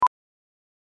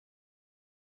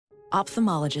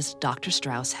Ophthalmologist Dr.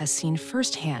 Strauss has seen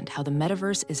firsthand how the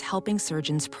metaverse is helping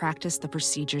surgeons practice the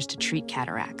procedures to treat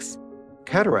cataracts.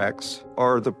 Cataracts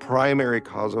are the primary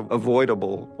cause of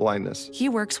avoidable blindness. He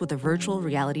works with a virtual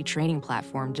reality training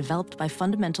platform developed by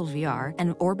Fundamental VR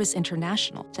and Orbis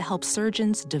International to help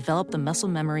surgeons develop the muscle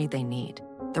memory they need.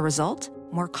 The result?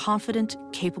 More confident,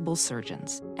 capable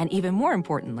surgeons. And even more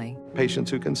importantly,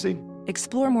 patients who can see.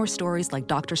 Explore more stories like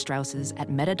Dr. Strauss's at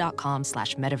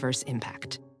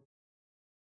meta.com/metaverseimpact.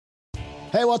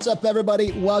 Hey, what's up,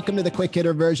 everybody? Welcome to the quick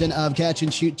hitter version of Catch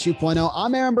and Shoot 2.0.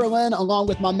 I'm Aaron Berlin, along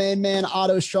with my main man,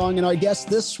 Otto Strong, and our guest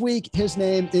this week, his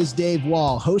name is Dave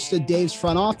Wall, host of Dave's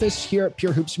Front Office here at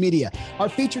Pure Hoops Media. Our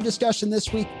featured discussion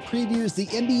this week previews the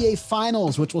NBA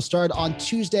Finals, which will start on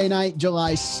Tuesday night,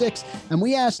 July 6th. And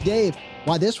we asked Dave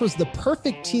why this was the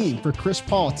perfect team for Chris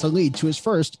Paul to lead to his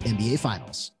first NBA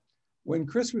Finals. When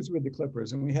Chris was with the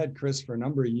Clippers, and we had Chris for a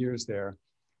number of years there,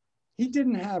 he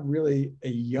didn't have really a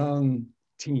young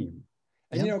team.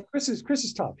 And, you know, Chris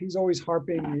is tough. He's always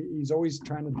harping. He's always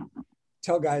trying to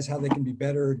tell guys how they can be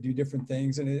better, do different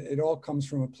things. And it all comes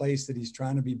from a place that he's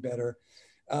trying to be better.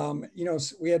 You know,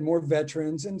 we had more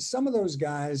veterans, and some of those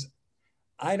guys,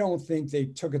 I don't think they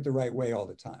took it the right way all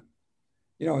the time.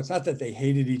 You know, it's not that they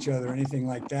hated each other or anything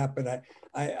like that, but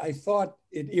I thought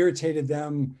it irritated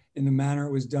them in the manner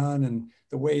it was done, and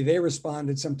the way they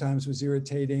responded sometimes was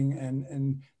irritating.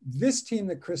 And this team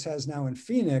that Chris has now in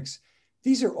Phoenix,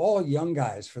 these are all young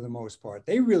guys for the most part.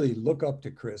 They really look up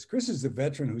to Chris. Chris is the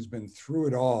veteran who's been through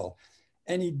it all,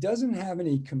 and he doesn't have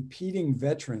any competing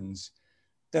veterans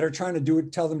that are trying to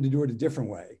tell them to do it a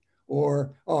different way.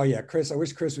 Or, oh yeah, Chris, I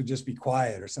wish Chris would just be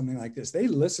quiet or something like this. They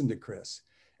listen to Chris.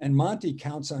 And Monty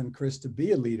counts on Chris to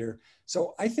be a leader.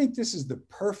 So I think this is the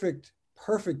perfect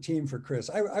team for Chris.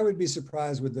 I would be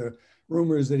surprised with the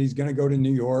rumors that he's going to go to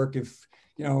New York if,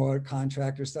 you know, a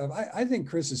contract or stuff. I think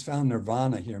Chris has found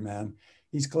nirvana here, man.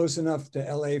 He's close enough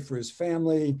to LA for his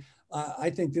family.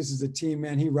 I think this is a team,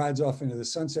 man, he rides off into the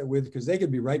sunset with, because they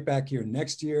could be right back here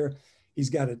next year. He's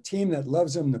got a team that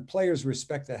loves him. The players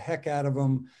respect the heck out of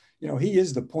him. You know, he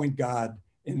is the point god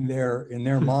in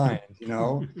their mind, you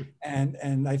know,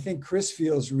 and I think Chris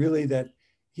feels really that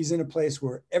he's in a place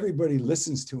where everybody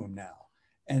listens to him now,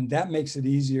 and that makes it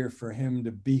easier for him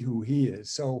to be who he is.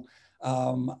 So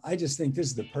I just think this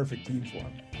is the perfect team for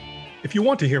him. If you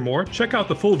want to hear more, check out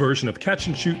the full version of Catch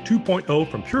and Shoot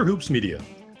 2.0 from Pure Hoops Media.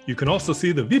 You can also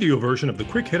see the video version of the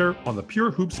Quick Hitter on the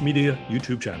Pure Hoops Media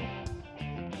YouTube channel.